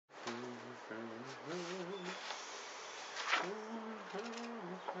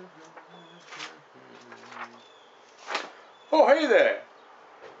Oh, hey there.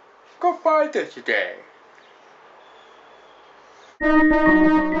 Go buy this today.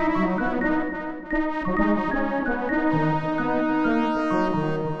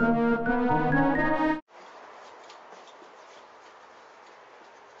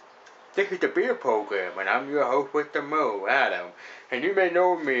 This is the beer program, and I'm your host with the Mo, Adam. And you may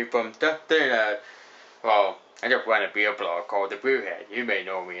know me from something well, I just run a beer blog called the Brew Head. You may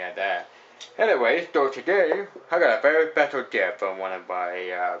know me at that. Anyway, so today, I got a very special gift from one of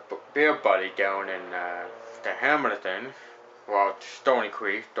my beer buddies down in the Hamilton, well, Stony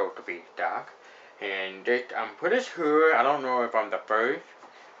Creek, to be exact. And I'm pretty sure, I don't know if I'm the first,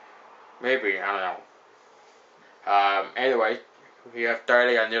 maybe, I don't know. Anyway, we have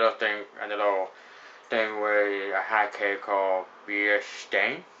started a little thing with a hot cake called Beer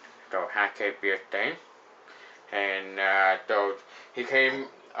Stain. So, hot cake Beer Stain. And so he came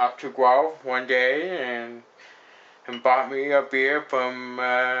up to Guelph one day and bought me a beer from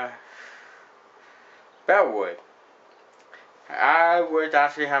Bellwoods. I was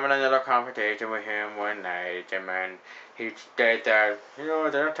actually having a little conversation with him one night, and then he said that,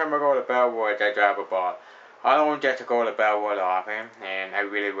 the next time I go to Bellwoods, I drive a bar. I don't get to go to Bellwoods often, and I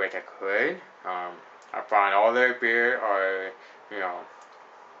really wish I could. I find all their beer are,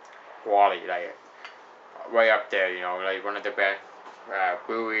 quality, like, way up there, like one of the best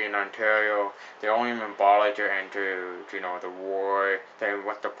brewery in Ontario. They don't even bother to enter, the war. Then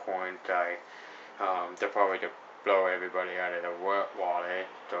what's the point? They're probably to blow everybody out of the wallet.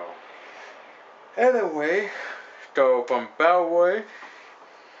 So anyway, so from Bellwood,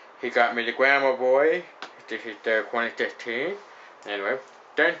 he got me the Grandma Boy. This is the 2016. Anyway,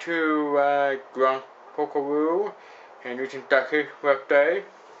 then to Drunk Pokeroo, and you can check his website.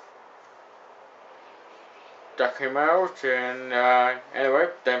 Check him out, and anyway,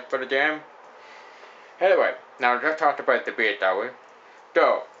 then for the jam. Anyway, now let's talk about the beer, shall we?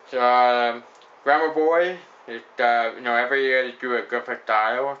 So, Grandma Boy, every year they do a different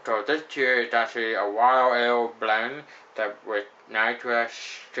style. So this year it's actually a wild ale blend that with nitrous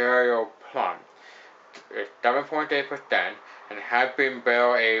stereo plum. It's 7.8% and has been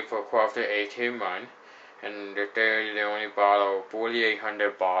barrel aged for close to 18 months. And they only bottle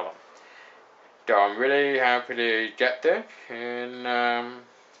 4,800 bottles. So I'm really happy to get this, and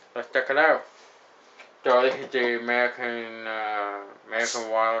let's check it out. So this is the American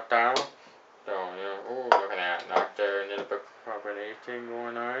Wild Style. So oh, look at that, not there, a little bit of carbonation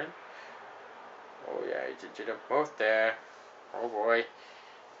going on. Oh yeah, you did them both there. Oh boy,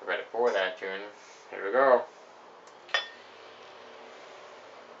 I better pour that tune. Here we go.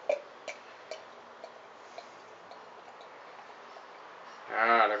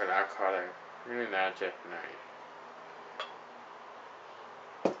 Ah, look at that color. Isn't that just nice?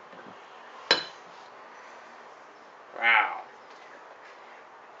 Wow,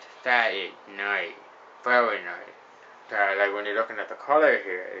 that is nice, very nice. Like when you're looking at the color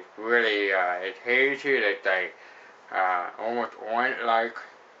here, it's really it's hazy. It's like almost orange, like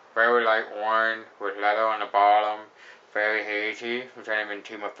very light orange with leather on the bottom, very hazy, which I didn't even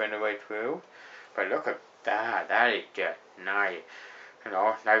see my finger way through. But look at that, that is just nice.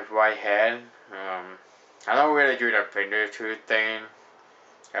 Nice white head. I don't really do the finger tooth thing.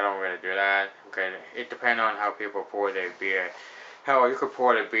 I don't really do that. Okay, it depends on how people pour their beer. Hell, you could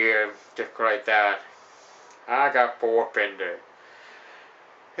pour the beer just like that. I got 4 fingers.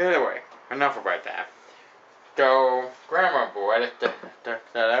 Anyway, enough about that. So, Grandma Boy, let's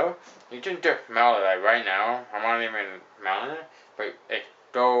check that out. You can just smell it like right now. I'm not even smelling it, but it's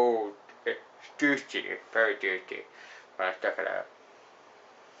juicy. It's very juicy. But let's check it out.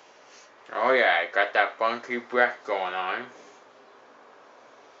 Oh yeah, it got that funky breath going on.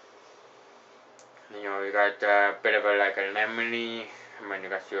 You got a bit of like a lemony, and then you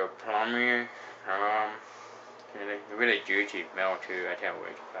got your plummy, and it's really juicy smell too. I can't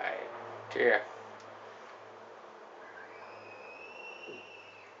wait to try it. Cheers.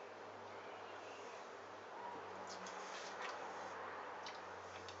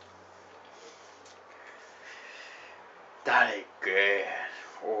 That is good.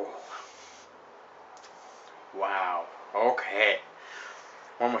 Oh. Wow. Okay.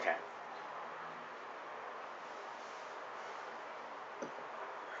 One more time.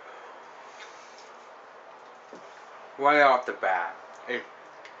 Right off the bat, it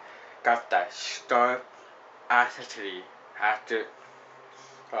got that sharp acidity after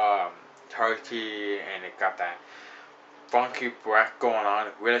turkey, and it got that funky breath going on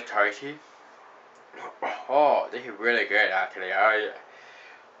with turkey. Oh, this is really good actually.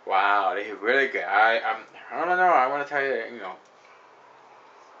 Wow, this is really good. I don't know. I want to tell you,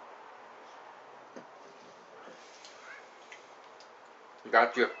 You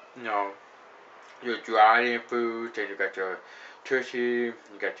got your, your dry foods, and you got your tushy, you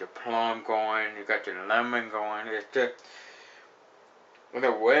got your plum going, you got your lemon going. It's just, in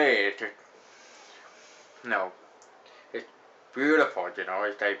a way, it's just, it's beautiful, it's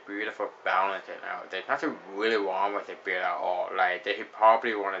like beautiful balance, There's nothing really wrong with the beer at all. Like, this is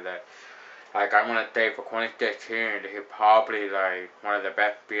probably one of the, like, I'm gonna say for 2016, this is probably, like, one of the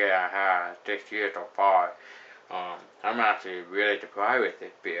best beer I had this year so far. I'm actually really surprised with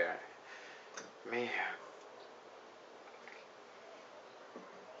this beer. Man.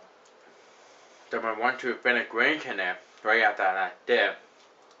 So I want to finish drinking it right after I did.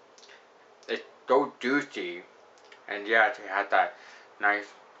 It's so juicy, and yes, it has that nice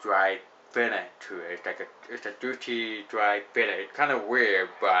dry finish to it. It's a juicy dry finish. It's kind of weird,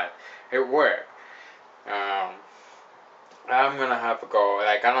 but it works. I'm gonna have to go.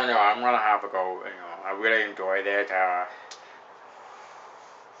 Like, I don't know. I'm gonna have to go. I really enjoyed it.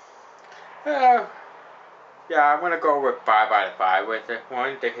 Yeah, I'm gonna go with 5 out of 5 with this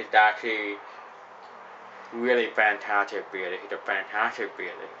one. This is actually really fantastic beer. It's a fantastic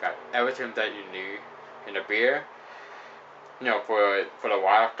beer. It's got everything that you need in a beer. For the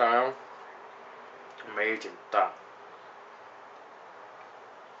wild style, amazing stuff.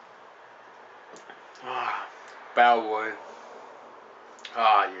 Bellwoods.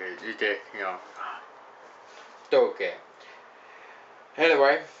 You did, so good.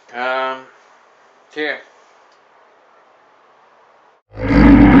 Anyway, here,